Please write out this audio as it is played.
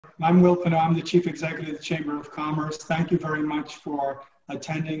I'm Will Pino. I'm the Chief Executive of the Chamber of Commerce. Thank you very much for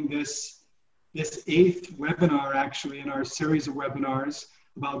attending this 8th webinar, actually, in our series of webinars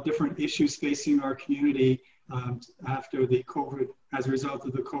about different issues facing our community after the as a result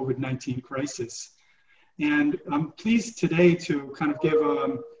of the COVID-19 crisis. And I'm pleased today to kind of give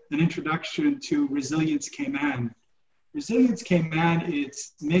an introduction to Resilience Cayman. Resilience Cayman,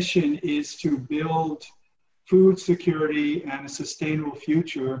 its mission is to build food security and a sustainable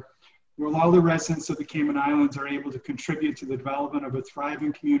future where all the residents of the Cayman Islands are able to contribute to the development of a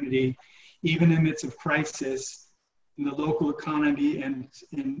thriving community, even in the midst of crisis in the local economy and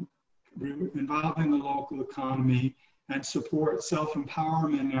involving the local economy and support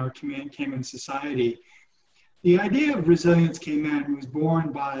self-empowerment in our Cayman society. The idea of Resilience Cayman was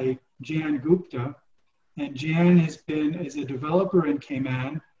born by Jan Gupta, and Jan is a developer in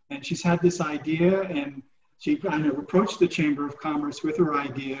Cayman, and she's had this idea, and she kind of approached the Chamber of Commerce with her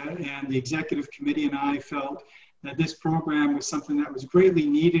idea, and the executive committee and I felt that this program was something that was greatly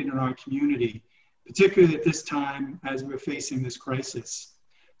needed in our community, particularly at this time as we're facing this crisis.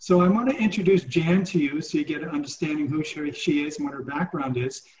 So I want to introduce Jan to you so you get an understanding who she is and what her background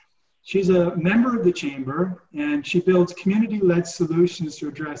is. She's a member of the Chamber, and she builds community-led solutions to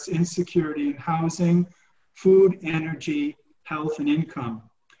address insecurity in housing, food, energy, health, and income.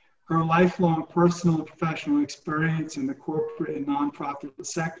 Her lifelong personal and professional experience in the corporate and nonprofit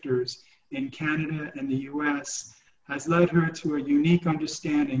sectors in Canada and the US has led her to a unique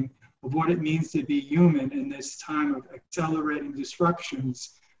understanding of what it means to be human in this time of accelerating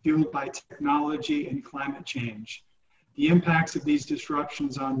disruptions fueled by technology and climate change. The impacts of these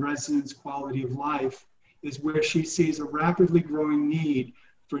disruptions on residents' quality of life is where she sees a rapidly growing need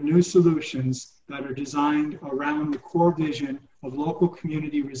for new solutions that are designed around the core vision of local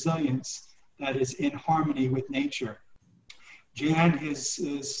community resilience that is in harmony with nature. Jan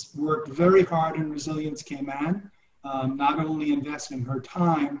has worked very hard in Resilience Cayman, not only investing her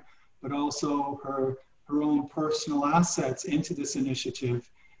time, but also her own personal assets into this initiative.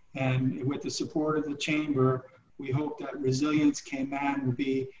 And with the support of the Chamber, we hope that Resilience Cayman will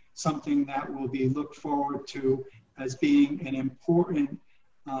be something that will be looked forward to as being an important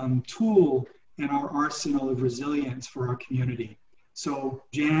tool in our arsenal of resilience for our community. So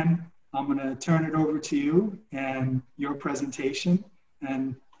Jan, I'm going to turn it over to you and your presentation.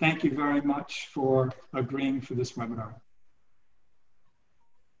 And thank you very much for agreeing for this webinar.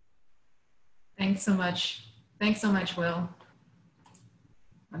 Thanks so much. Thanks so much, Will.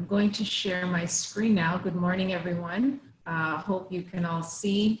 I'm going to share my screen now. Good morning, everyone. Hope you can all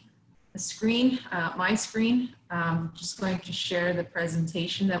see the screen, my screen. I'm just going to share the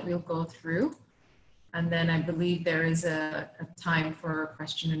presentation that we'll go through. And then I believe there is a time for a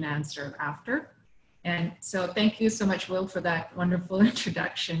question and answer after. And so thank you so much, Will, for that wonderful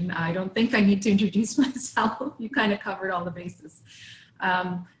introduction. I don't think I need to introduce myself. You kind of covered all the bases.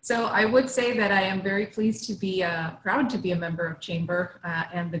 So I would say that I am very pleased to be, proud to be a member of Chamber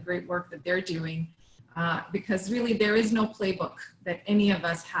and the great work that they're doing, because really there is no playbook that any of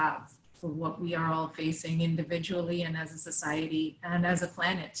us have for what we are all facing individually and as a society and as a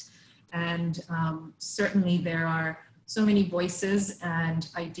planet. And certainly there are so many voices and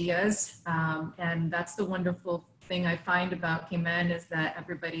ideas, and that's the wonderful thing I find about Cayman is that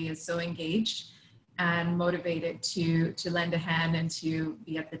everybody is so engaged and motivated to lend a hand and to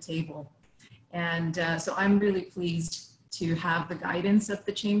be at the table. And so I'm really pleased to have the guidance of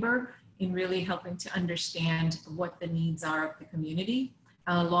the Chamber in really helping to understand what the needs are of the community,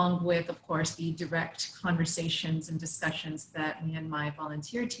 along with, of course, the direct conversations and discussions that me and my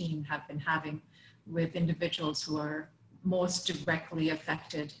volunteer team have been having with individuals who are most directly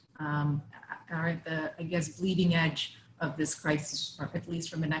affected, are at the, I guess, bleeding edge of this crisis, or at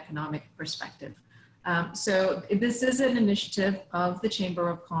least from an economic perspective. So this is an initiative of the Chamber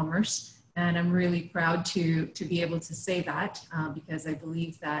of Commerce, and I'm really proud to be able to say that because I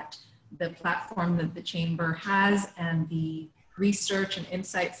believe that the platform that the Chamber has and the research and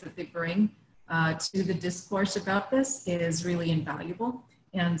insights that they bring to the discourse about this is really invaluable.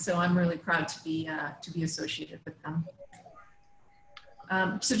 And so I'm really proud to be associated with them.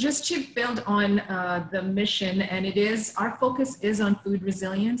 So just to build on the mission, and our focus is on food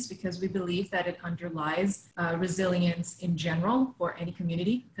resilience because we believe that it underlies resilience in general for any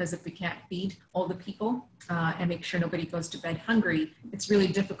community, because if we can't feed all the people and make sure nobody goes to bed hungry, it's really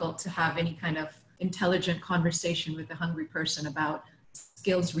difficult to have any kind of intelligent conversation with a hungry person about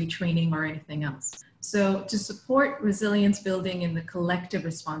skills retraining or anything else. So to support resilience building in the collective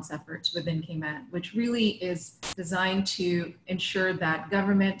response efforts within Cayman, which really is designed to ensure that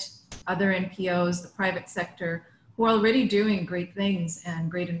government, other NPOs, the private sector, who are already doing great things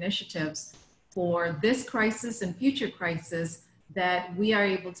and great initiatives for this crisis and future crisis, that we are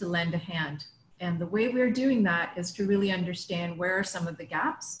able to lend a hand. And the way we're doing that is to really understand where are some of the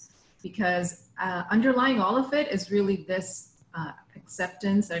gaps, because underlying all of it is really this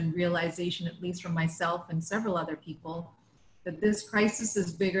acceptance and realization, at least from myself and several other people, that this crisis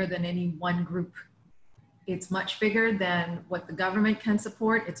is bigger than any one group. It's much bigger than what the government can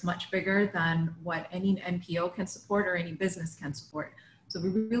support. It's much bigger than what any NPO can support or any business can support. So we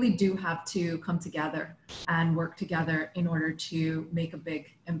really do have to come together and work together in order to make a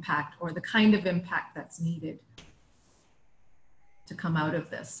big impact, or the kind of impact that's needed to come out of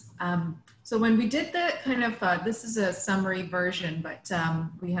this. So when we did the kind of, this is a summary version, but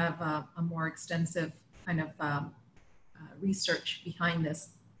we have a more extensive kind of research behind this.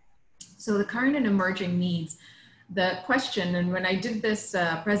 So the current and emerging needs, the question, and when I did this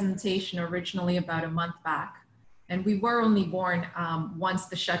presentation originally about a month back, and we were only born once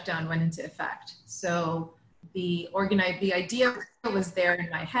the shutdown went into effect. So the idea was there in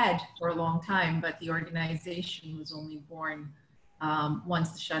my head for a long time, but the organization was only born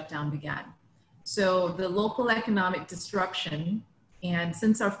once the shutdown began. So the local economic disruption, and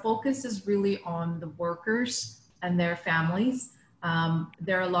since our focus is really on the workers and their families,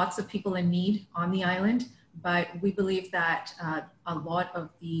 there are lots of people in need on the island, but we believe that a lot of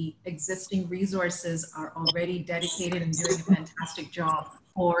the existing resources are already dedicated and doing a fantastic job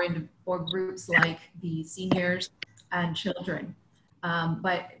for groups like the seniors and children.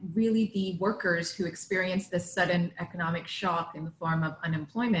 But really the workers who experience this sudden economic shock in the form of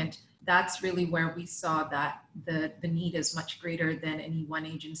unemployment, that's really where we saw that the need is much greater than any one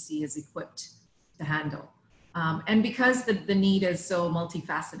agency is equipped to handle. And because the need is so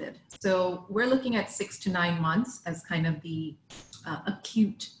multifaceted. So we're looking at 6 to 9 months as kind of the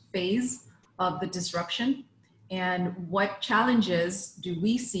acute phase of the disruption. And what challenges do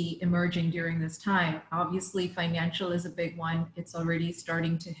we see emerging during this time? Obviously, financial is a big one. It's already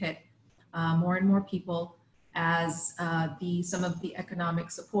starting to hit more and more people as some of the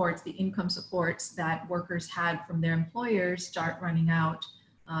economic supports, the income supports that workers had from their employers start running out.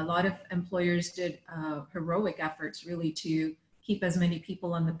 A lot of employers did heroic efforts really to keep as many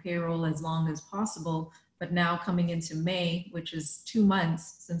people on the payroll as long as possible. But now coming into May, which is 2 months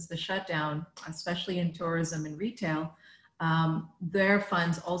since the shutdown, especially in tourism and retail, their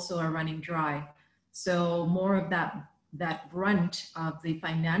funds also are running dry. So more of that brunt of the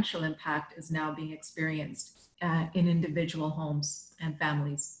financial impact is now being experienced in individual homes and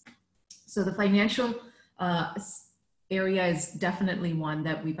families. So the financial area is definitely one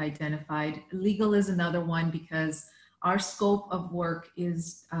that we've identified. Legal is another one because our scope of work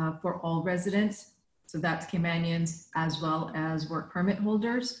is for all residents. So that's Caymanians as well as work permit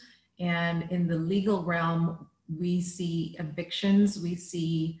holders. And in the legal realm, we see evictions, we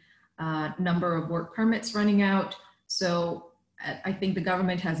see number of work permits running out. So I think the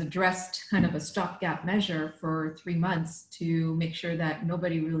government has addressed kind of a stopgap measure for 3 months to make sure that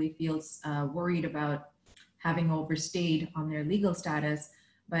nobody really feels worried about having overstayed on their legal status.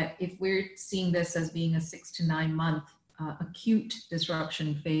 But if we're seeing this as being a 6 to 9 month acute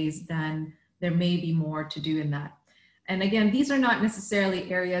disruption phase, then there may be more to do in that. And again, these are not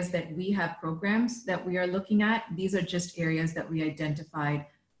necessarily areas that we have programs that we are looking at. These are just areas that we identified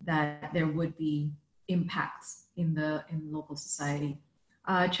that there would be impacts in local society.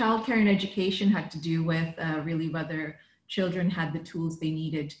 Childcare and education had to do with really whether children had the tools they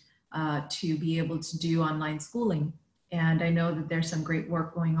needed to be able to do online schooling. And I know that there's some great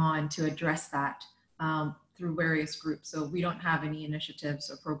work going on to address that through various groups. So we don't have any initiatives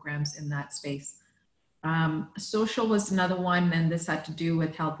or programs in that space. Social was another one, and this had to do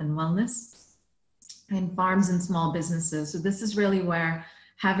with health and wellness, and farms and small businesses. So this is really where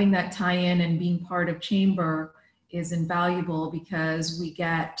having that tie-in and being part of Chamber is invaluable, because we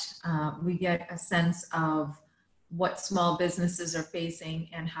get a sense of what small businesses are facing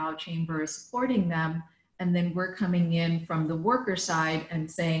and how Chamber is supporting them. And then we're coming in from the worker side and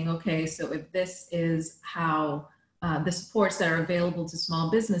saying, okay, so if this is how the supports that are available to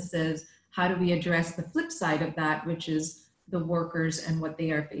small businesses, how do we address the flip side of that, which is the workers and what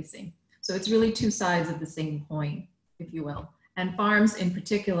they are facing? So it's really two sides of the same coin, if you will. And farms in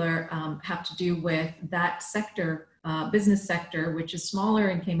particular have to do with that sector, business sector, which is smaller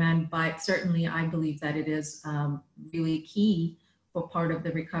in Cayman, but certainly I believe that it is really key for part of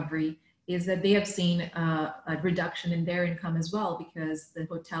the recovery, is that they have seen a reduction in their income as well, because the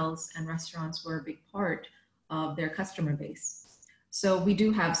hotels and restaurants were a big part of their customer base. So we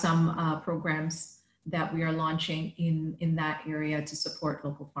do have some programs that we are launching in that area to support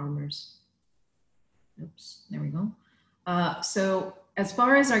local farmers. Oops, there we go. So as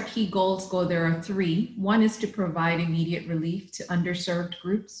far as our key goals go, there are three. One is to provide immediate relief to underserved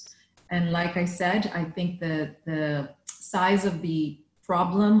groups. And like I said, I think the size of the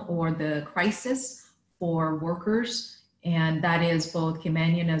problem or the crisis for workers, and that is both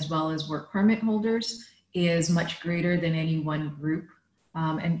Caymanian as well as work permit holders, is much greater than any one group.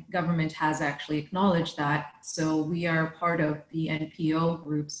 And government has actually acknowledged that. So we are part of the NPO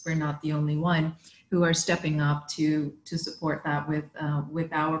groups. We're not the only one who are stepping up to support that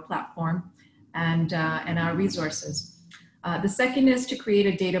with our platform and our resources. The second is to create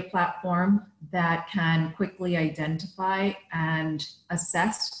a data platform that can quickly identify and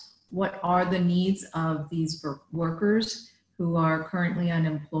assess what are the needs of these workers who are currently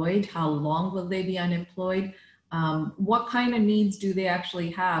unemployed. How long will they be unemployed? What kind of needs do they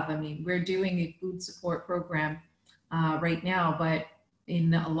actually have? I mean, we're doing a food support program right now, but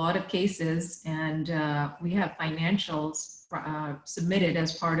in a lot of cases, and we have financials submitted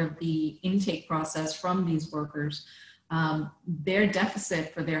as part of the intake process from these workers. Their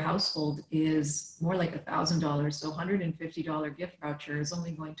deficit for their household is more like $1,000. So $150 gift voucher is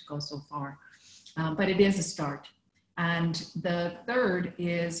only going to go so far, but it is a start. And the third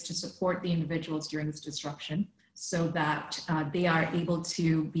is to support the individuals during this disruption so that they are able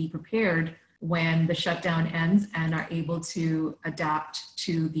to be prepared when the shutdown ends and are able to adapt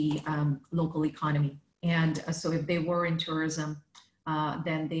to the local economy. And so if they were in tourism,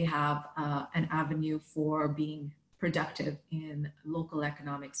 then they have an avenue for being productive in local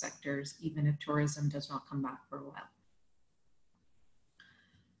economic sectors, even if tourism does not come back for a while.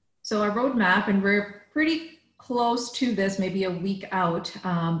 So our roadmap, and we're pretty close to this, maybe a week out,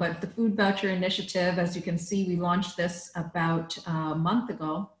 but the Food Voucher Initiative, as you can see, we launched this about a month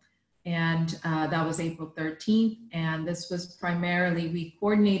ago, and that was April 13th. And this was primarily, we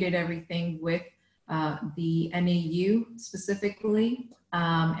coordinated everything with the NAU specifically,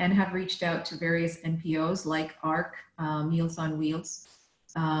 and have reached out to various NPOs like ARC, Meals on Wheels,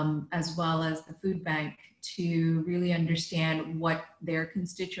 as well as the food bank to really understand what their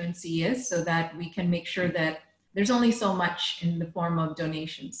constituency is so that we can make sure that there's only so much in the form of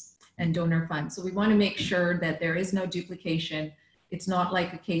donations and donor funds. So we want to make sure that there is no duplication. It's not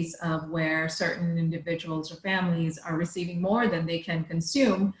like a case of where certain individuals or families are receiving more than they can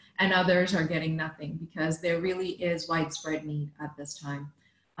consume and others are getting nothing, because there really is widespread need at this time.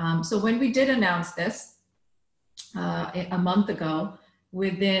 So when we did announce this a month ago,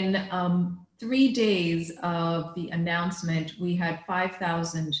 within 3 days of the announcement, we had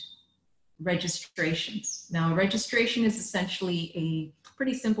 5,000 registrations. Now, registration is essentially a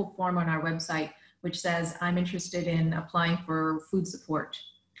pretty simple form on our website, which says, I'm interested in applying for food support.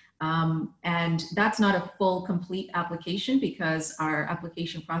 And that's not a full, complete application because our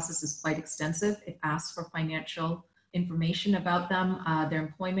application process is quite extensive. It asks for financial information about them, their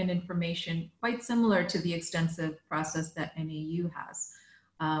employment information, quite similar to the extensive process that NAU has.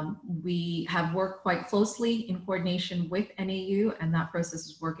 We have worked quite closely in coordination with NAU, and that process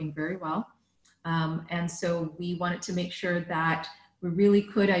is working very well. And so we wanted to make sure that we really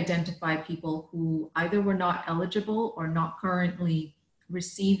could identify people who either were not eligible or not currently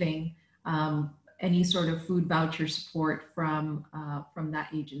receiving any sort of food voucher support from that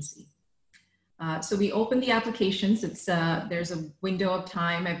agency. So we opened the applications. There's a window of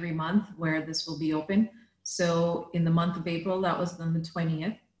time every month where this will be open. So in the month of April, that was on the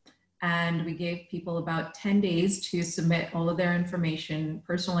 20th. And we gave people about 10 days to submit all of their information,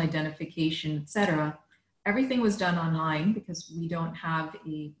 personal identification, etc. Everything was done online because we don't have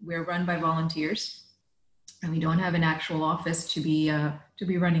we're run by volunteers and we don't have an actual office to be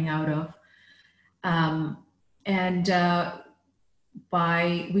running out of.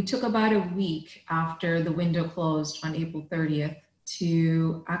 We took about a week after the window closed on April 30th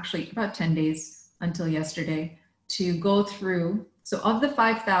to actually about 10 days until yesterday to go through. So of the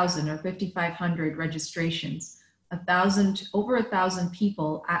 5,000 or 5,500 registrations, over 1,000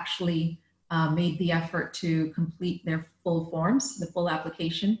 people actually made the effort to complete their full forms, the full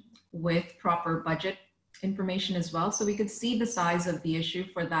application with proper budget information as well. So we could see the size of the issue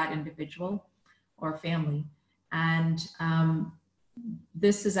for that individual or family. And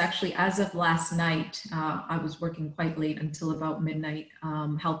this is actually, as of last night, I was working quite late until about midnight,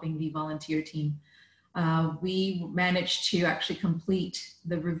 helping the volunteer team. We managed to actually complete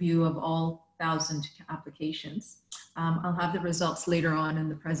the review of all 1,000 applications. I'll have the results later on in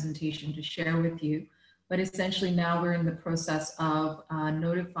the presentation to share with you, but essentially now we're in the process of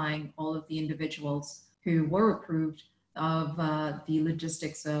notifying all of the individuals who were approved of the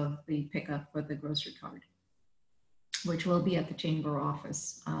logistics of the pickup for the grocery card. which will be at the Chamber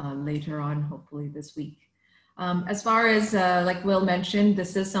office later on, hopefully this week. As far as, like Will mentioned,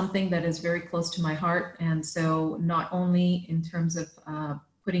 this is something that is very close to my heart. And so not only in terms of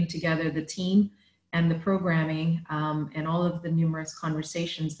putting together the team and the programming and all of the numerous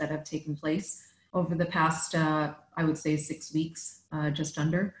conversations that have taken place over the past, I would say 6 weeks, just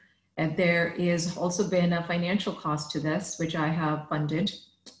under. And there is also been a financial cost to this, which I have funded.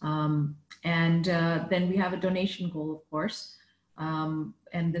 And then we have a donation goal, of course. And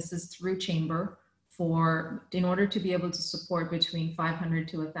this is through Chamber in order to be able to support between 500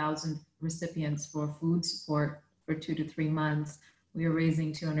 to 1,000 recipients for food support for 2 to 3 months. We are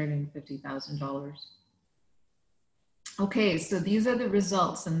raising $250,000. Okay, so these are the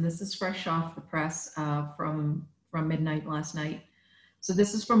results, and this is fresh off the press from midnight last night. So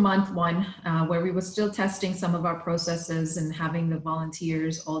this is for month 1, where we were still testing some of our processes and having the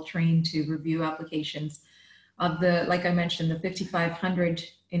volunteers all trained to review applications. Of the, like I mentioned, the 5,500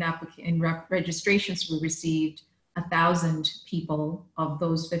 in registrations we received, 1,000 people of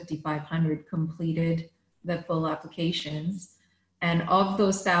those 5,500 completed the full applications. And of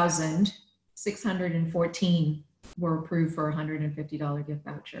those 1,000, 614 were approved for a $150 gift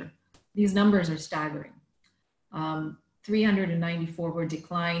voucher. These numbers are staggering. 394 were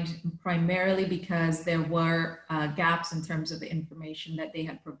declined, primarily because there were gaps in terms of the information that they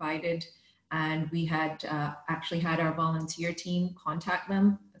had provided. And we had actually had our volunteer team contact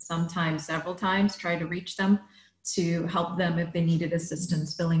them, sometimes several times, try to reach them to help them if they needed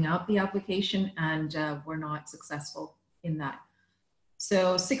assistance filling out the application, and were not successful in that.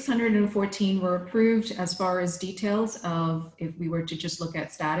 So 614 were approved. As far as details of if we were to just look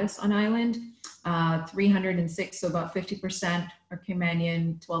at status on island, 306, so about 50% are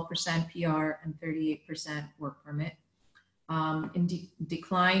Caymanian, 12% PR, and 38% work permit. In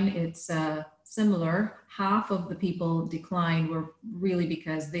decline, it's similar. Half of the people declined were really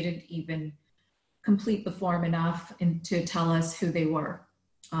because they didn't even complete the form enough to tell us who they were,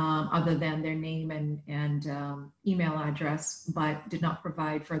 other than their name and email address, but did not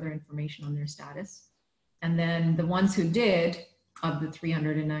provide further information on their status. And then the ones who did, of the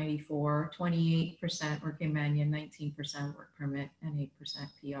 394, 28% were Caymanian, 19% work permit, and 8%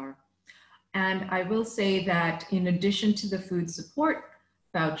 PR. And I will say that in addition to the food support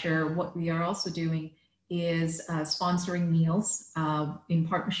voucher, what we are also doing is sponsoring meals in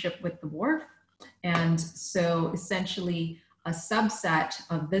partnership with the WARF. And so essentially a subset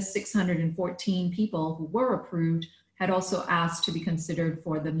of this 614 people who were approved had also asked to be considered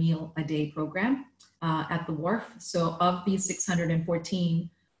for the meal a day program at the WARF. So of these 614,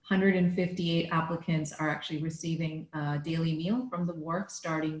 158 applicants are actually receiving a daily meal from the WARF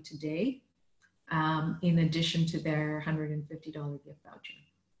starting today, in addition to their $150 gift voucher.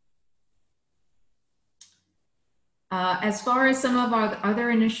 As far as some of our other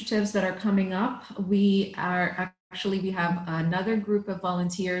initiatives that are coming up, we have another group of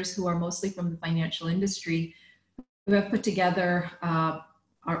volunteers who are mostly from the financial industry who have put together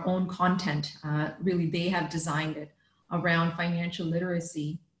our own content. Really, they have designed it around financial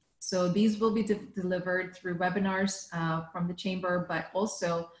literacy. So these will be delivered through webinars from the Chamber, but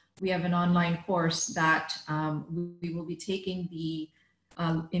also we have an online course that we will be taking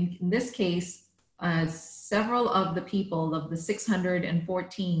in this case, several of the people of the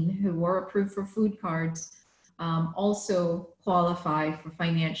 614 who were approved for food cards also qualify for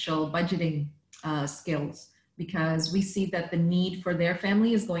financial budgeting skills, because we see that the need for their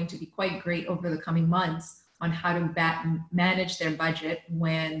family is going to be quite great over the coming months on how to manage their budget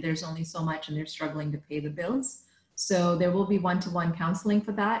when there's only so much and they're struggling to pay the bills. So there will be one-to-one counseling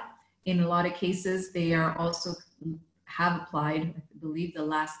for that. In a lot of cases, they are also have applied. I believe the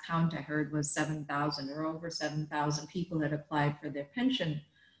last count I heard was 7,000 or over 7,000 people that applied for their pension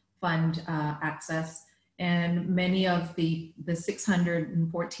fund access. And many of the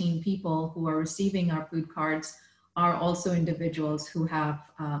 614 people who are receiving our food cards are also individuals who are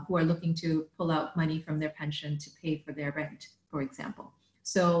looking to pull out money from their pension to pay for their rent, for example.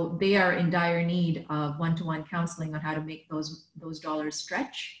 So they are in dire need of one-to-one counseling on how to make those dollars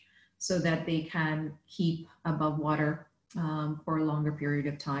stretch so that they can keep above water for a longer period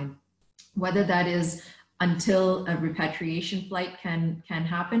of time. Whether that is until a repatriation flight can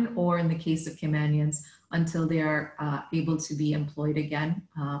happen, or in the case of Caymanians, until they are able to be employed again,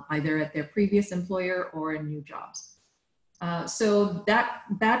 either at their previous employer or in new jobs. So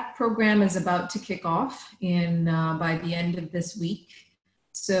that program is about to kick off by the end of this week.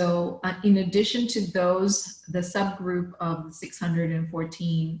 So in addition to those, the subgroup of the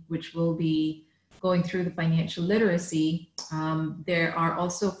 614, which will be going through the financial literacy, there are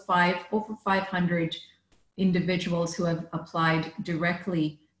also over 500 individuals who have applied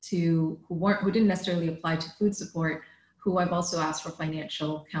directly to, who didn't necessarily apply to food support, who I've also asked for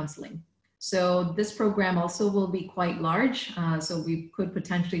financial counseling. So this program also will be quite large. So we could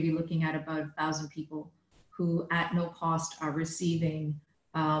potentially be looking at about 1,000 people who at no cost are receiving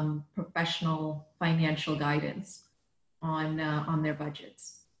professional financial guidance on their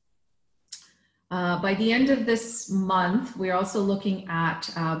budgets. By the end of this month, we're also looking at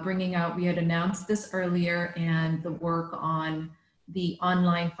bringing out, we had announced this earlier, and the work on the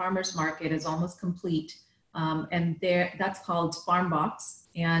online farmers market is almost complete. And that's called FarmBox.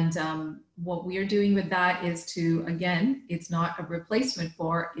 And what we are doing with that is to, again, it's not a replacement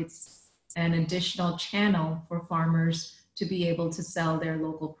for, it's an additional channel for farmers to be able to sell their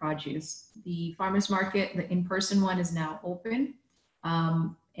local produce. The farmers market, the in-person one, is now open.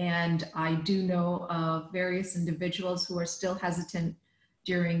 And I do know of various individuals who are still hesitant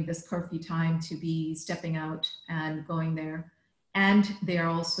during this curfew time to be stepping out and going there. And they are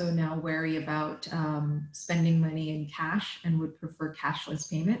also now wary about spending money in cash and would prefer cashless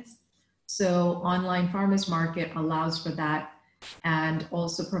payments. So online farmers market allows for that and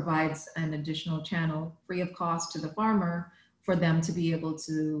also provides an additional channel free of cost to the farmer for them to be able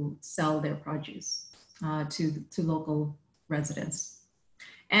to sell their produce to local residents.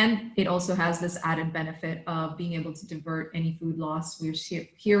 And it also has this added benefit of being able to divert any food loss. We're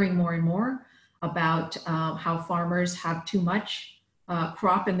hearing more and more about how farmers have too much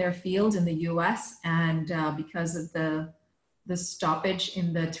crop in their field in the US, and because of the stoppage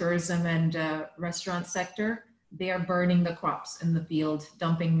in the tourism and restaurant sector, they are burning the crops in the field,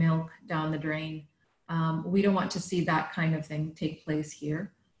 dumping milk down the drain. We don't want to see that kind of thing take place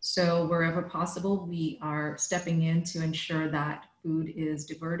here. So wherever possible, we are stepping in to ensure that food is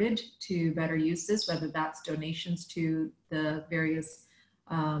diverted to better uses, whether that's donations to the various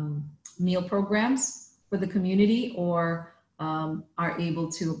meal programs for the community, or are able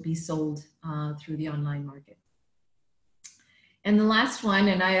to be sold through the online market. And the last one,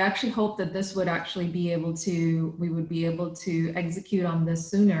 and I actually hope that this would actually be able to, we would be able to execute on this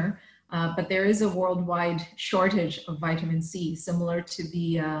sooner, but there is a worldwide shortage of vitamin C, similar to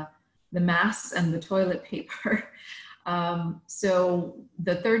the masks and the toilet paper. So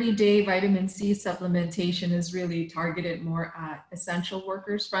the 30-day vitamin C supplementation is really targeted more at essential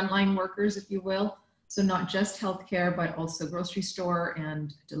workers, frontline workers, if you will. So not just healthcare, but also grocery store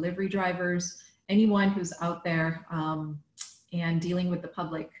and delivery drivers, anyone who's out there and dealing with the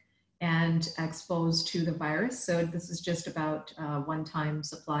public and exposed to the virus. So this is just about one-time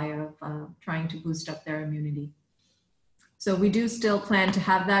supply of trying to boost up their immunity. So we do still plan to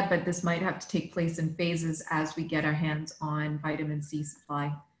have that, but this might have to take place in phases as we get our hands on vitamin C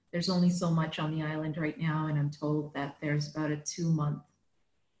supply. There's only so much on the island right now, and I'm told that there's about a 2-month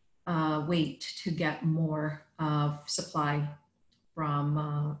wait to get more supply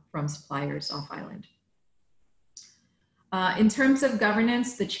from suppliers off island. In terms of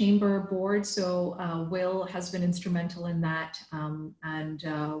governance, the Chamber board, so Will has been instrumental in that, and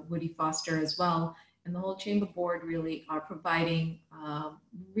Woody Foster as well. And the whole Chamber board really are providing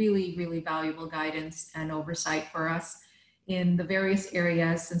really, really valuable guidance and oversight for us in the various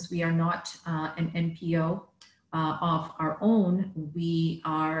areas. Since we are not an NPO of our own, we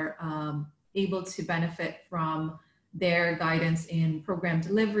are able to benefit from their guidance in program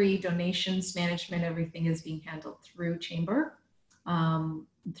delivery, donations, management. Everything is being handled through Chamber,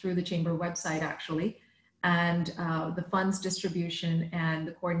 through the Chamber website actually. And the funds distribution and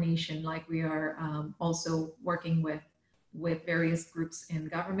the coordination, like we are also working with various groups in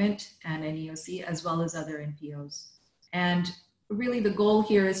government and NEOC, as well as other NPOs. And really the goal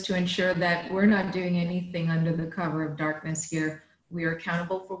here is to ensure that we're not doing anything under the cover of darkness here. We are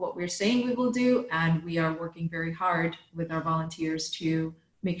accountable for what we're saying we will do, and we are working very hard with our volunteers to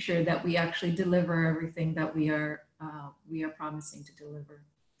make sure that we actually deliver everything that we are promising to deliver.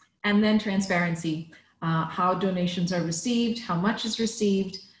 And then transparency. How donations are received, how much is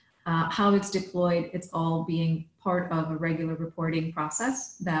received, how it's deployed. It's all being part of a regular reporting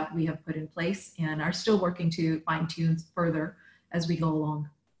process that we have put in place and are still working to fine tune further as we go along.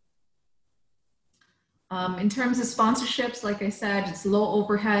 In terms of sponsorships, like I said, it's low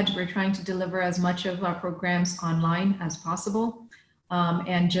overhead. We're trying to deliver as much of our programs online as possible,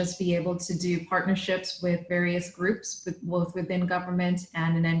 and just be able to do partnerships with various groups, both within government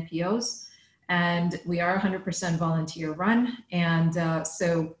and in NPOs. And we are 100% volunteer run. And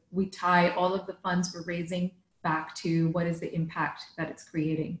so we tie all of the funds we're raising back to what is the impact that it's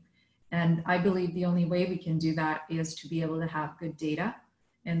creating. And I believe the only way we can do that is to be able to have good data.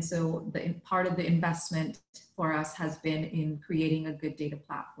 And so part of the investment for us has been in creating a good data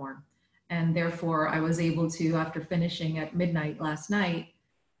platform. And therefore, I was able to, after finishing at midnight last night,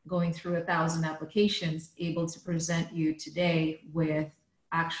 going through 1,000 applications, able to present you today with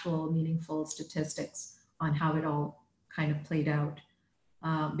actual meaningful statistics on how it all kind of played out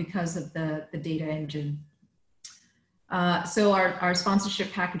because of the data engine. So our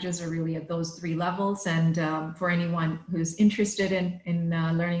sponsorship packages are really at those 3 levels. And for anyone who's interested in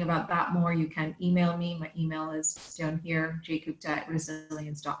learning about that more, you can email me. My email is down here,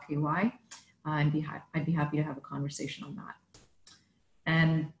 jgupta@resilience.ky. I'd be happy to have a conversation on that.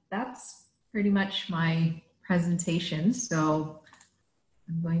 And that's pretty much my presentation. So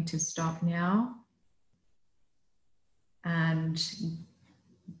I'm going to stop now and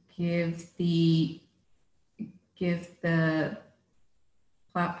give the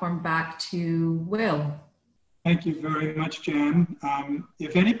platform back to Will. Thank you very much, Jan.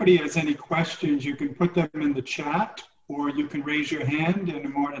 If anybody has any questions, you can put them in the chat, or you can raise your hand, and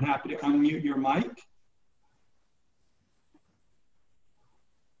I'm more than happy to unmute your mic.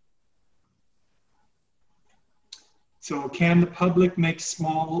 So can the public make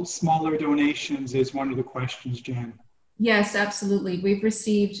smaller donations is one of the questions, Jan. Yes, absolutely. We've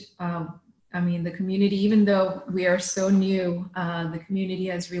received, the community, even though we are so new, the community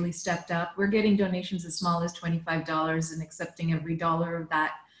has really stepped up. We're getting donations as small as $25 and accepting every dollar of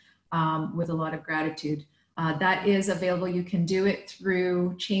that with a lot of gratitude. That is available. You can do it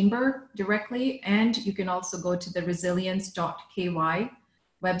through Chamber directly, and you can also go to the resilience.ky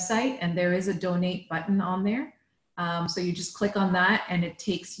website, and there is a donate button on there. So you just click on that and it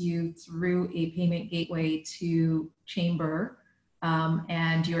takes you through a payment gateway to Chamber,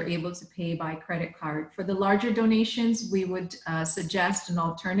 and you're able to pay by credit card. For the larger donations, we would suggest an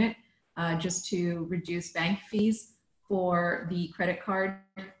alternate just to reduce bank fees for the credit card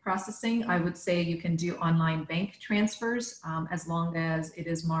processing. I would say you can do online bank transfers as long as it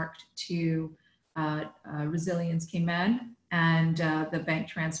is marked to Resilience Cayman, and the bank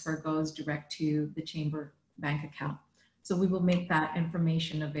transfer goes direct to the Chamber bank account. So we will make that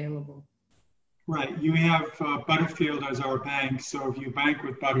information available. Right, you have Butterfield as our bank, so if you bank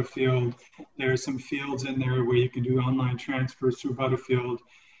with Butterfield, there are some fields in there where you can do online transfers through Butterfield,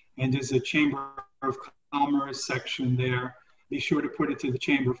 and there's a Chamber of Commerce section there. Be sure to put it to the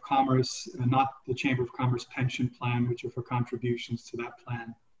Chamber of Commerce, not the Chamber of Commerce pension plan, which are for contributions to that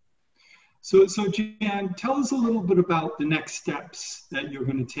plan. So Jan, tell us a little bit about the next steps that you're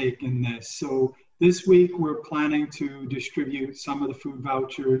going to take in this. So this week, we're planning to distribute some of the food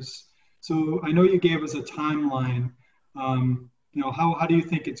vouchers. So I know you gave us a timeline. How do you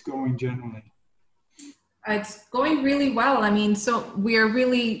think it's going generally? It's going really well. I mean, so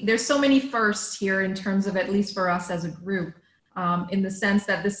there's so many firsts here in terms of, at least for us as a group, in the sense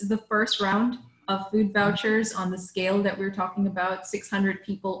that this is the first round of food vouchers on the scale that we're talking about, 600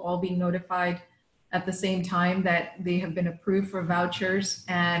 people all being notified at the same time that they have been approved for vouchers.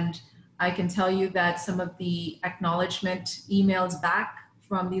 And I can tell you that some of the acknowledgement emails back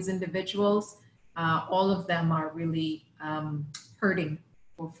from these individuals, all of them are really hurting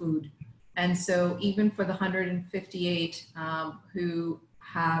for food. And so even for the 158 who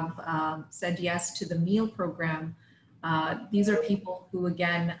have said yes to the meal program, these are people who,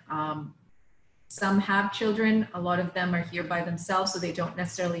 again, some have children, a lot of them are here by themselves, so they don't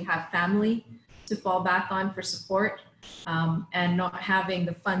necessarily have family to fall back on for support. And not having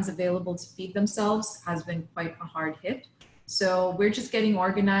the funds available to feed themselves has been quite a hard hit. So we're just getting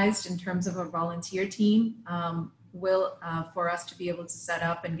organized in terms of a volunteer team for us to be able to set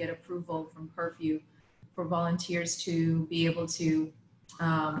up and get approval from curfew for volunteers to be able to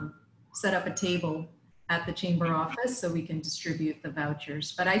set up a table at the Chamber office so we can distribute the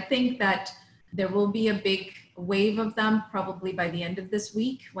vouchers. But I think that there will be a big wave of them probably by the end of this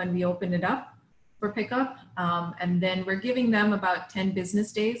week when we open it up for pickup. And then we're giving them about 10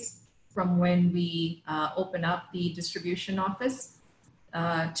 business days from when we open up the distribution office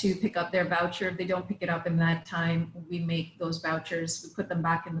to pick up their voucher. If they don't pick it up in that time, we make those vouchers, we put them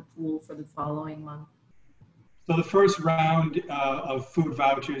back in the pool for the following month. So the first round of food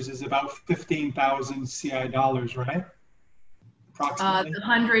vouchers is about 15,000 CI dollars, right?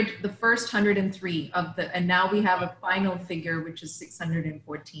 Approximately. The first 103 of the, and now we have a final figure, which is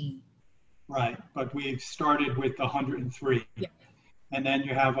 614. Right, but we've started with 103. Yeah. And then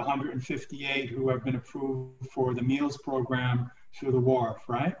you have 158 who have been approved for the meals program through the WARF,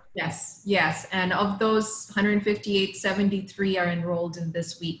 right? Yes, yes. And of those 158, 73 are enrolled in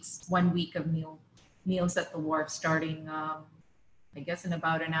this week's 1 week of meals at the WARF starting, I guess, in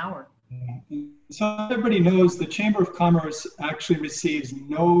about an hour. Yeah. So everybody knows the Chamber of Commerce actually receives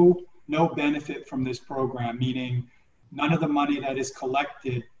no benefit from this program, meaning none of the money that is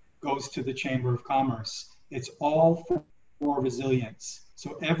collected goes to the Chamber of Commerce. It's all for resilience.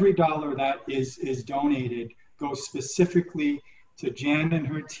 So every dollar that is donated goes specifically to Jan and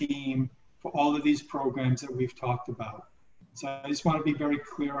her team for all of these programs that we've talked about. So I just want to be very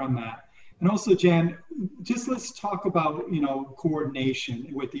clear on that. And also, Jan, just let's talk about, coordination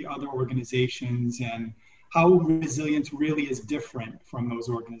with the other organizations and how resilience really is different from those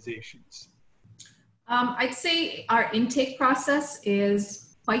organizations. I'd say our intake process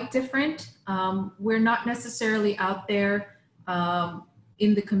is quite different. We're not necessarily out there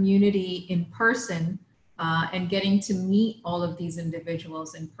in the community in person and getting to meet all of these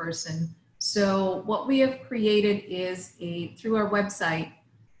individuals in person. So what we have created is through our website,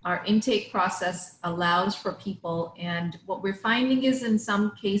 our intake process allows for people, and what we're finding is in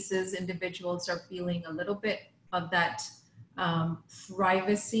some cases, individuals are feeling a little bit of that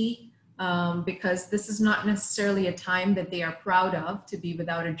privacy because this is not necessarily a time that they are proud of to be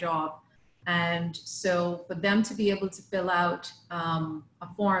without a job. And so for them to be able to fill out a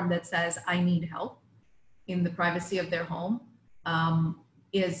form that says, I need help in the privacy of their home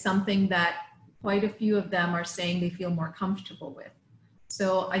is something that quite a few of them are saying they feel more comfortable with.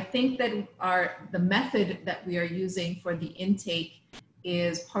 So I think that the method that we are using for the intake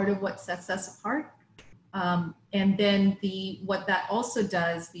is part of what sets us apart. And then what that also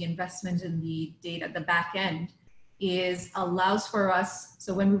does, the investment in the data, the back end, is allows for us,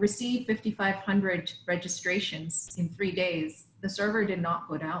 so when we receive 5,500 registrations in 3 days, the server did not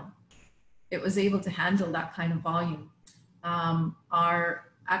go down. It was able to handle that kind of volume.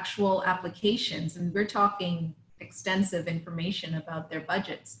 Our actual applications, and we're talking extensive information about their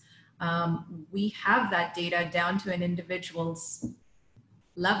budgets. We have that data down to an individual's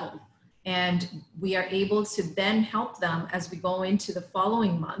level, and we are able to then help them as we go into the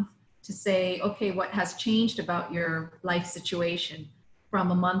following month to say, okay, what has changed about your life situation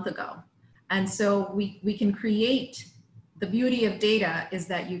from a month ago? And so we can create, the beauty of data is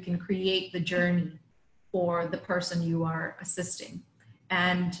that you can create the journey for the person you are assisting.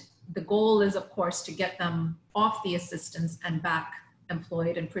 And the goal is, of course, to get them off the assistance and back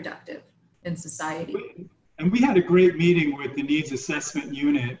employed and productive in society. And we had a great meeting with the Needs Assessment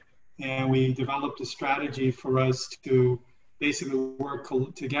Unit, and we developed a strategy for us to basically work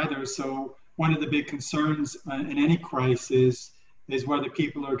together. So one of the big concerns in any crisis is whether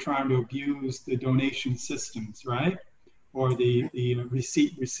people are trying to abuse the donation systems, right? Or the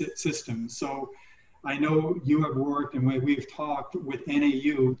receipt systems. So I know you have worked and we've talked with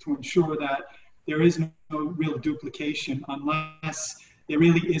NAU to ensure that there is no real duplication unless there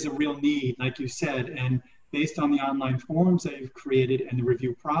really is a real need, like you said. And based on the online forms that you've created and the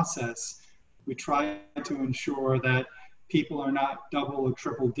review process, we try to ensure that people are not double or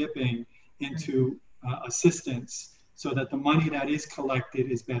triple dipping into assistance, so that the money that is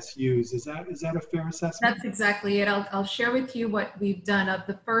collected is best used. Is that a fair assessment? That's exactly it. I'll share with you what we've done. Of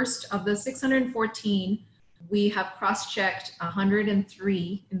the 614, we have cross-checked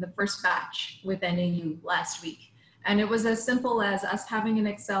 103 in the first batch with NAU last week. And it was as simple as us having an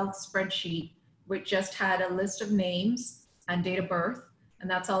Excel spreadsheet which just had a list of names and date of birth, and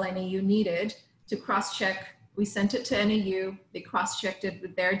that's all NAU needed to cross-check. We sent it to NAU, they cross-checked it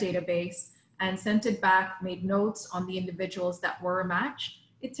with their database, and sent it back, made notes on the individuals that were a match.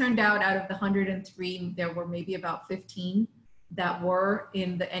 It turned out of the 103, there were maybe about 15 that were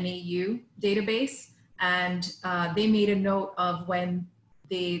in the NAU database. And they made a note of when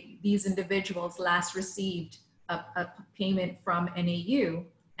these individuals last received a payment from NAU.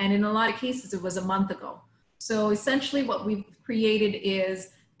 And in a lot of cases, it was a month ago. So essentially what we've created is,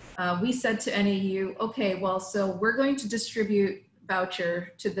 we said to NAU, okay, well, so we're going to distribute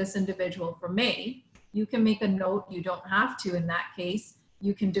voucher to this individual for May. You can make a note, you don't have to in that case.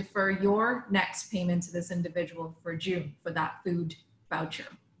 You can defer your next payment to this individual for June for that food voucher.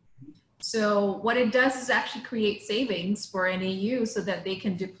 So what it does is actually create savings for NAU so that they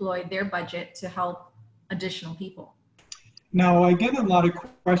can deploy their budget to help additional people. Now, I get a lot of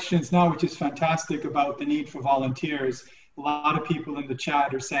questions now, which is fantastic, about the need for volunteers. A lot of people in the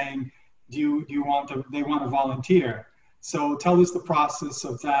chat are saying, they want to volunteer. So tell us the process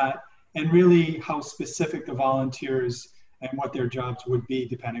of that, and really how specific the volunteers and what their jobs would be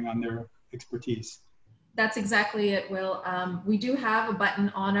depending on their expertise. That's exactly it, Will. We do have a button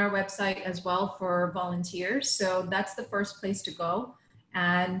on our website as well for volunteers. So that's the first place to go.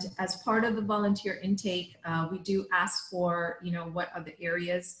 And as part of the volunteer intake, we do ask for, what are the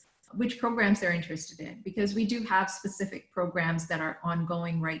areas, which programs they're interested in, because we do have specific programs that are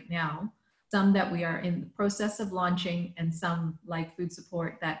ongoing right now. Some that we are in the process of launching, and some like food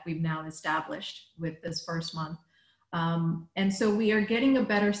support that we've now established with this first month. And so we are getting a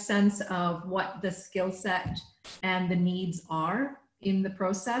better sense of what the skill set and the needs are in the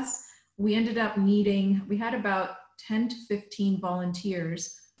process. We ended up needing, we had about 10 to 15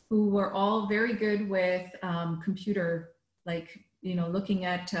 volunteers who were all very good with computer, like, you know, looking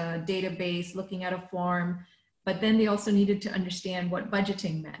at a database, looking at a form, but then they also needed to understand what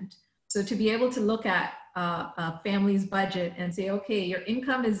budgeting meant. So to be able to look at a family's budget and say, okay, your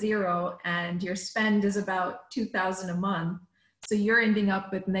income is 0 and your spend is about 2,000 a month. So you're ending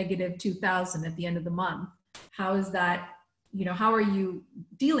up with negative 2,000 at the end of the month. How is that, you know, how are you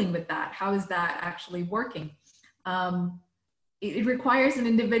dealing with that? How is that actually working? It requires an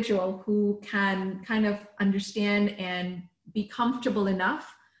individual who can kind of understand and be comfortable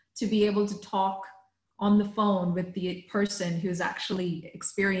enough to be able to talk on the phone with the person who's actually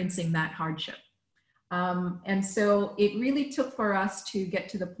experiencing that hardship. And so it really took for us to get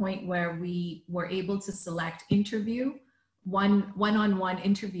to the point where we were able to select one-on-one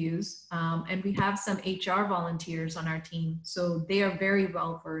interviews, and we have some HR volunteers on our team. So they are very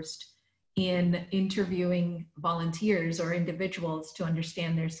well versed in interviewing volunteers or individuals to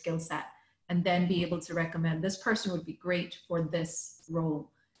understand their skill set and then be able to recommend this person would be great for this role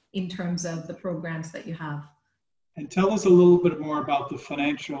in terms of the programs that you have. And tell us a little bit more about the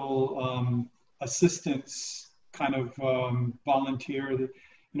financial assistance kind of volunteer that,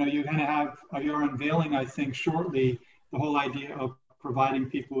 you know, you're going to have, you're unveiling, I think, shortly, the whole idea of providing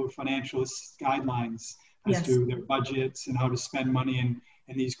people with financial guidelines as Yes. to their budgets and how to spend money in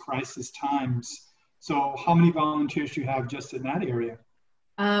these crisis times. So how many volunteers do you have just in that area?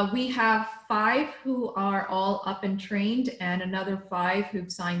 We have 5 who are all up and trained and another 5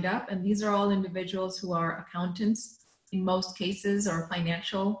 who've signed up. And these are all individuals who are accountants in most cases, or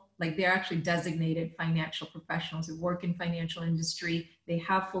financial, like they're actually designated financial professionals who work in financial industry. They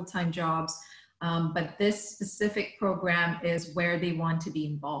have full-time jobs, but this specific program is where they want to be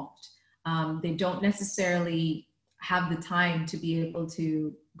involved. They don't necessarily have the time to be able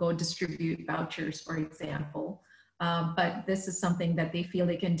to go distribute vouchers, for example. But this is something that they feel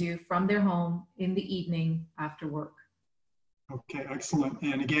they can do from their home in the evening after work. Okay, excellent.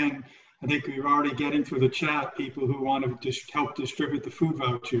 And again, I think we're already getting through the chat people who want to just help distribute the food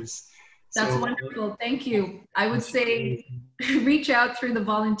vouchers. That's wonderful. Thank you. I would say reach out through the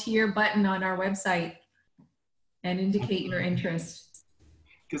volunteer button on our website and indicate your interest.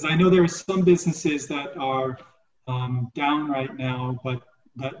 Because I know there are some businesses that are down right now, but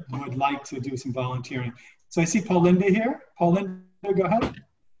that would like to do some volunteering. So I see Paulinda here. Paulinda, go ahead.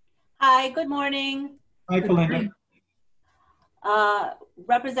 Hi, good morning. Hi, Paulinda.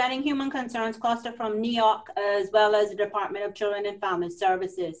 Representing Human Concerns Cluster from New York, as well as the Department of Children and Family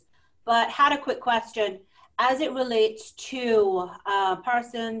Services. But had a quick question. As it relates to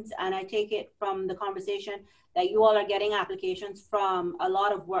persons, and I take it from the conversation that you all are getting applications from a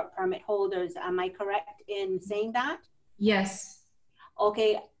lot of work permit holders. Am I correct in saying that? Yes.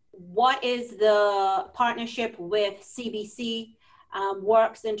 Okay. What is the partnership with CBC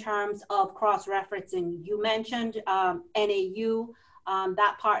works in terms of cross-referencing? You mentioned NAU,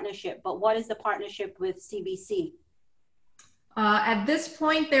 that partnership, but what is the partnership with CBC? At this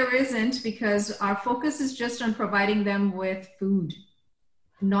point, there isn't, because our focus is just on providing them with food,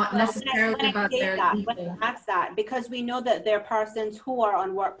 not necessarily about their legal. That's that, because we know that there are persons who are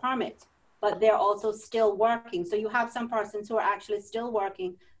on work permits, but they're also still working. So you have some persons who are actually still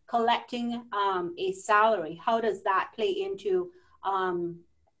working, collecting a salary. How does that play into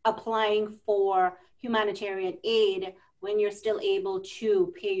applying for humanitarian aid when you're still able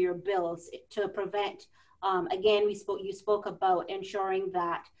to pay your bills to prevent, again, you spoke about ensuring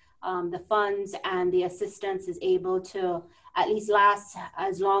that the funds and the assistance is able to at least last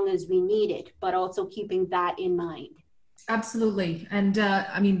as long as we need it, but also keeping that in mind. Absolutely. And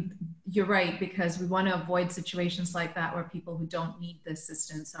I mean, you're right, because we want to avoid situations like that where people who don't need the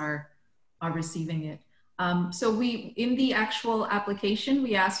assistance are receiving it. So we, in the actual application,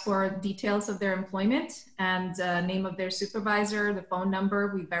 we ask for details of their employment and name of their supervisor, the phone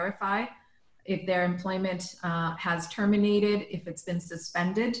number. We verify if their employment has terminated, if it's been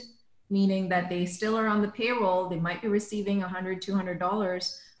suspended, meaning that they still are on the payroll. They might be receiving $100,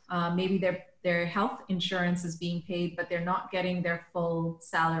 $200. Maybe their health insurance is being paid, but they're not getting their full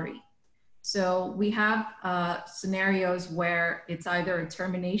salary. So we have scenarios where it's either a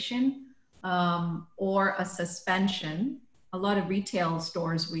termination or a suspension. A lot of retail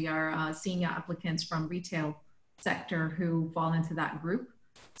stores, we are seeing applicants from retail sector who fall into that group.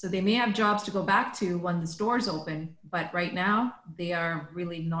 So they may have jobs to go back to when the stores open, but right now they are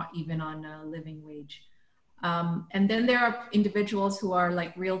really not even on a living wage. And then there are individuals who are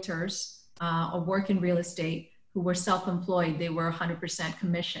like realtors or work in real estate who were self-employed, they were 100%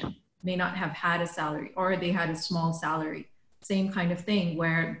 commission, may not have had a salary, or they had a small salary. Same kind of thing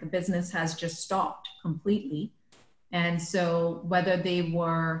where the business has just stopped completely. And so whether they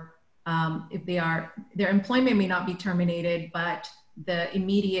were, if they are, their employment may not be terminated, but the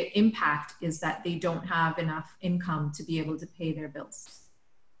immediate impact is that they don't have enough income to be able to pay their bills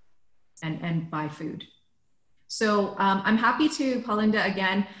and buy food. So I'm happy to, Paulinda,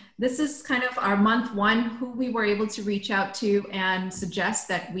 again, this is kind of our month one, who we were able to reach out to and suggest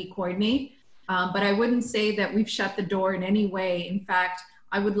that we coordinate. But I wouldn't say that we've shut the door in any way. In fact,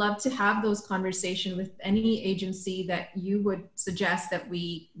 I would love to have those conversations with any agency that you would suggest that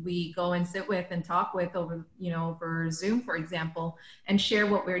we go and sit with and talk with over, over Zoom, for example, and share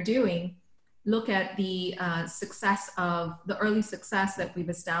what we're doing. Look at the success of the early success that we've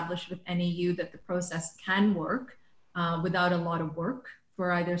established with NAU, that the process can work without a lot of work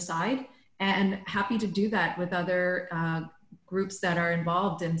for either side, and happy to do that with other groups that are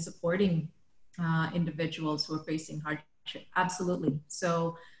involved in supporting individuals who are facing hardship. Absolutely.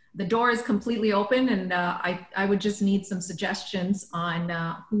 So the door is completely open, and I would just need some suggestions on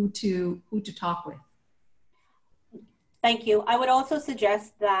who to talk with. Thank you. I would also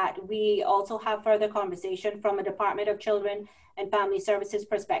suggest that we also have further conversation from a Department of Children and Family Services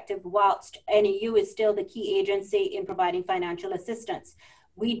perspective. Whilst NAU is still the key agency in providing financial assistance,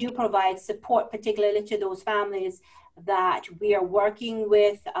 we do provide support, particularly to those families that we are working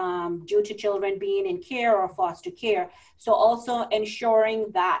with due to children being in care or foster care. So also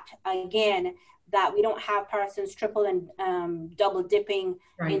ensuring that, again, that we don't have persons triple and double dipping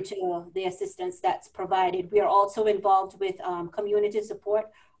right into the assistance that's provided. We are also involved with community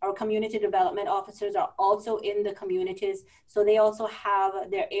support. Our community development officers are also in the communities, so they also have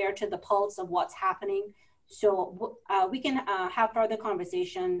their ear to the pulse of what's happening. So we can have further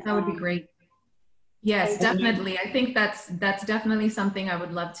conversation. That would be great. Yes, definitely. I think that's definitely something I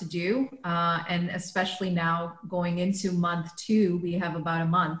would love to do. And especially now going into month 2, we have about a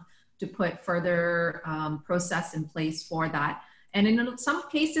month to put further process in place for that. And in some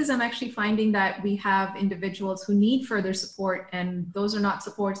cases, I'm actually finding that we have individuals who need further support, and those are not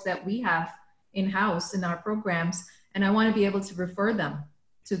supports that we have in-house in our programs. And I want to be able to refer them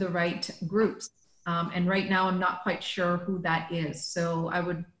to the right groups. And right now, I'm not quite sure who that is. So I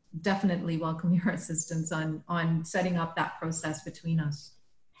would definitely welcome your assistance on setting up that process between us.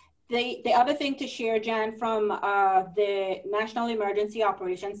 The other thing to share, Jan, from the National Emergency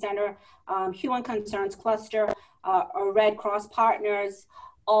Operations Center, Human Concerns Cluster, our Red Cross partners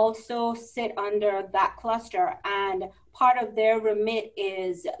also sit under that cluster. And part of their remit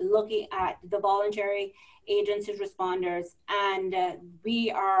is looking at the voluntary agencies responders. And we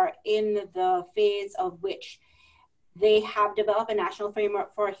are in the phase of which they have developed a national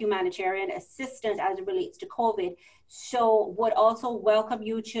framework for humanitarian assistance as it relates to COVID. So would also welcome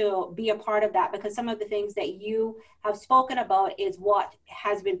you to be a part of that, because some of the things that you have spoken about is what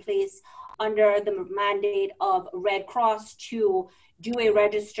has been placed under the mandate of Red Cross to do a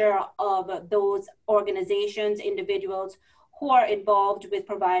register of those organizations, individuals who are involved with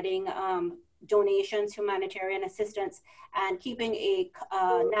providing donations, humanitarian assistance, and keeping a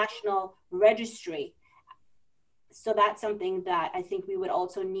national registry. So that's something that I think we would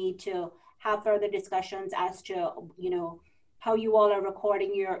also need to have further discussions as to, how you all are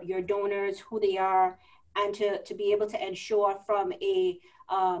recording your donors, who they are, and to be able to ensure from a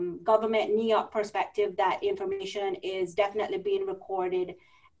government NEOP perspective that information is definitely being recorded,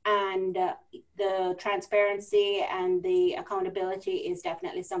 and the transparency and the accountability is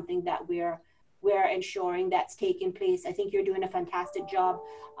definitely something that we're ensuring that's taking place. I think you're doing a fantastic job.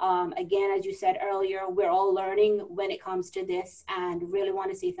 Again, as you said earlier, we're all learning when it comes to this, and really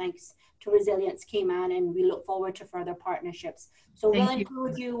want to say thanks to Resilience Cayman, and we look forward to further partnerships. So we'll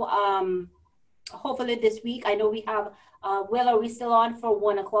include you hopefully this week. I know we have, Will, are we still on for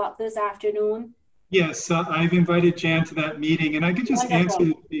 1 o'clock this afternoon? Yes, I've invited Jan to that meeting, and I could just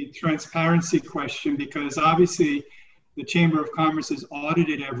answer the transparency question, because obviously the Chamber of Commerce is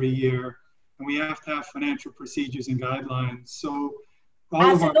audited every year, and we have to have financial procedures and guidelines. So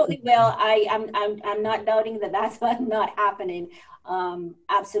absolutely, Will. I'm not doubting that that's not happening.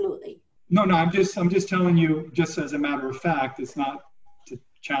 Absolutely. No, I'm just telling you, just as a matter of fact. It's not to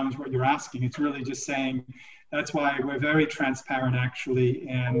challenge what you're asking. It's really just saying that's why we're very transparent, actually,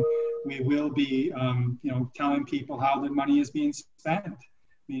 and we will be, telling people how the money is being spent.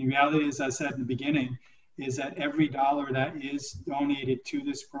 The reality is, as I said in the beginning, is that every dollar that is donated to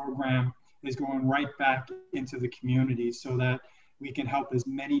this program is going right back into the community, so that we can help as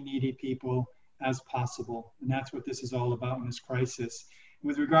many needy people as possible. And that's what this is all about in this crisis.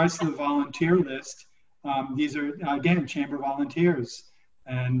 With regards to the volunteer list, These are, again, Chamber volunteers,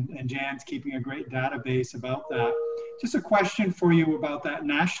 and Jan's keeping a great database about that. Just a question for you about that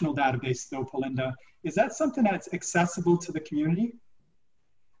national database though, Palinda. Is that something that's accessible to the community?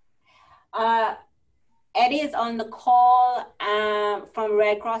 Eddie is on the call from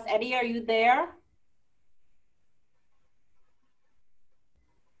Red Cross. Eddie, are you there?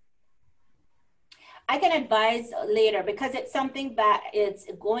 I can advise later because it's something that it's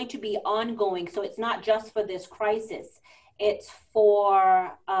going to be ongoing. So it's not just for this crisis. It's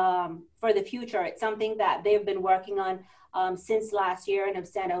for the future. It's something that they've been working on since last year and have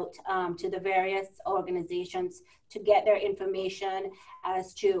sent out to the various organizations to get their information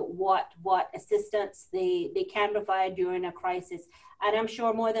as to what assistance they can provide during a crisis. And I'm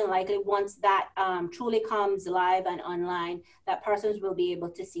sure more than likely once that truly comes live and online, that persons will be able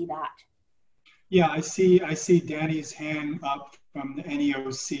to see that. Yeah, I see Danny's hand up from the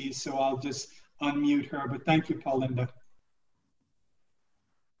NEOC, so I'll just unmute her. But thank you, Palinda.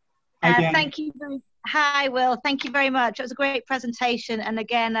 Hi, Danny. Thank you. Hi, Will. Thank you very much. It was a great presentation, and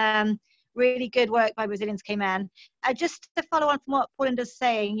again, really good work by Resilience Cayman. Just to follow on from what Paulinda's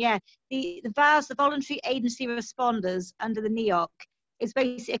saying, yeah, the VARS, the Voluntary Agency Responders under the NEOC, is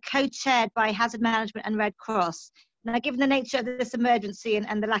basically co-chaired by Hazard Management and Red Cross. Now, given the nature of this emergency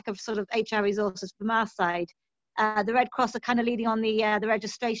and the lack of sort of HR resources from our side, the Red Cross are kind of leading on the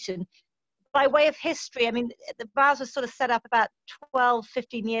registration. By way of history, I mean, the VARS was sort of set up about 12,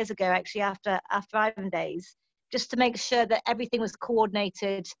 15 years ago, actually, after Ivan Days, just to make sure that everything was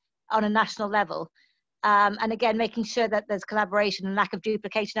coordinated on a national level. And again, making sure that there's collaboration and lack of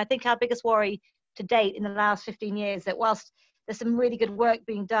duplication. I think our biggest worry to date in the last 15 years that whilst there's some really good work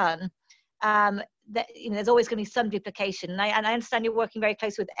being done, that, you know, there's always going to be some duplication. And I understand you're working very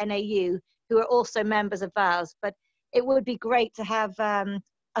closely with NAU, who are also members of VARS, but it would be great to have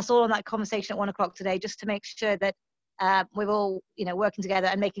us all on that conversation at 1 o'clock today, just to make sure that we're all, you know, working together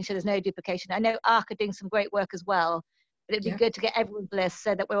and making sure there's no duplication. I know ARC are doing some great work as well, but it'd be good to get everyone's list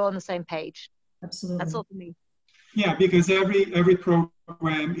so that we're all on the same page. Absolutely. That's all for me. Yeah, because every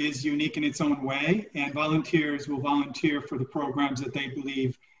program is unique in its own way, and volunteers will volunteer for the programs that they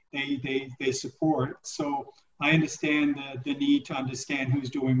believe they support. So I understand the need to understand who's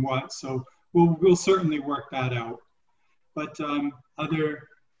doing what. So we'll certainly work that out. But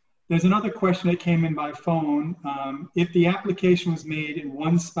there's another question that came in by phone. If the application was made in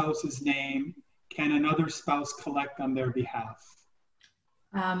one spouse's name, can another spouse collect on their behalf?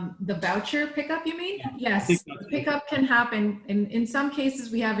 The voucher pickup, you mean? Yes, pickup can happen. In some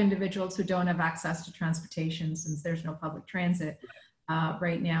cases, we have individuals who don't have access to transportation since there's no public transit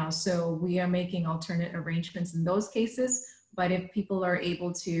right now. So we are making alternate arrangements in those cases. But if people are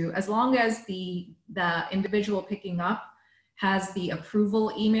able to, as long as the individual picking up has the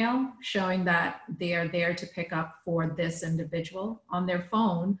approval email showing that they are there to pick up for this individual on their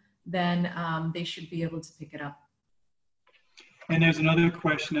phone, then they should be able to pick it up. And there's another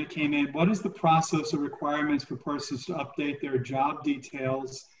question that came in. What is the process or requirements for persons to update their job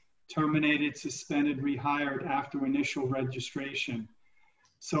details, terminated, suspended, rehired after initial registration,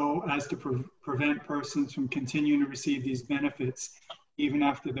 so as to prevent persons from continuing to receive these benefits even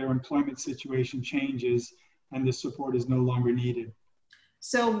after their employment situation changes and the support is no longer needed?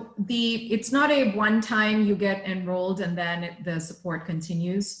 So it's not a one-time you get enrolled and then the support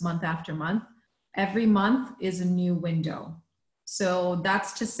continues month after month. Every month is a new window. So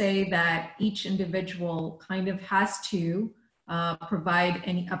that's to say that each individual kind of has to provide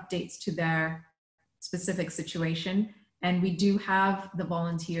any updates to their specific situation. And we do have the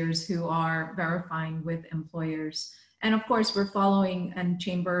volunteers who are verifying with employers. And of course, we're following, and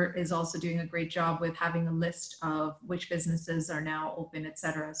Chamber is also doing a great job with having a list of which businesses are now open, et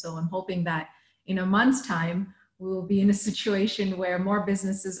cetera. So I'm hoping that in a month's time, we will be in a situation where more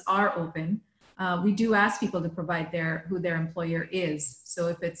businesses are open. We do ask people to provide who their employer is. So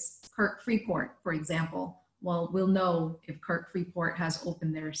if it's Kirk Freeport, for example, well, we'll know if Kirk Freeport has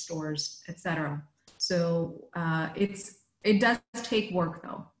opened their stores, et cetera. So it does take work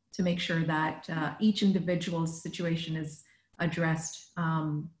though, to make sure that each individual's situation is addressed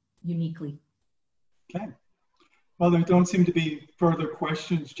uniquely. Okay. Well, there don't seem to be further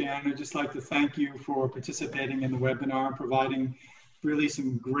questions, Jan. I'd just like to thank you for participating in the webinar and providing really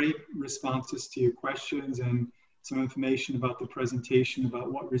some great responses to your questions and some information about the presentation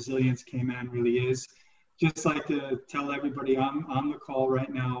about what Resilience Cayman really is. Just like to tell everybody on the call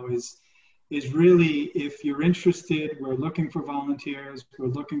right now is really, if you're interested, we're looking for volunteers, we're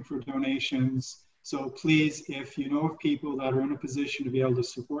looking for donations. So please, if you know of people that are in a position to be able to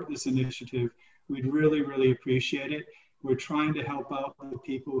support this initiative, we'd really, really appreciate it. we're trying to help out the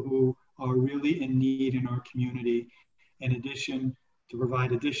people who are really in need in our community, in addition to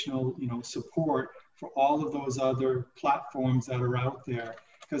provide additional, support for all of those other platforms that are out there,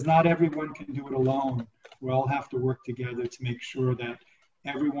 because not everyone can do it alone. We all have to work together to make sure that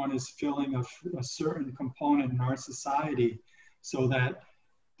everyone is filling a certain component in our society so that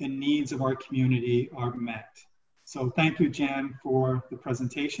the needs of our community are met. So thank you, Jan, for the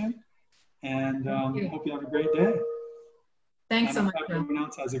presentation, and hope you have a great day. Thanks so much. Everyone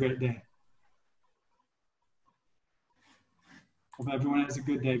else has a great day. Hope everyone has a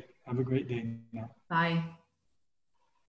good day. Have a great day now. Bye.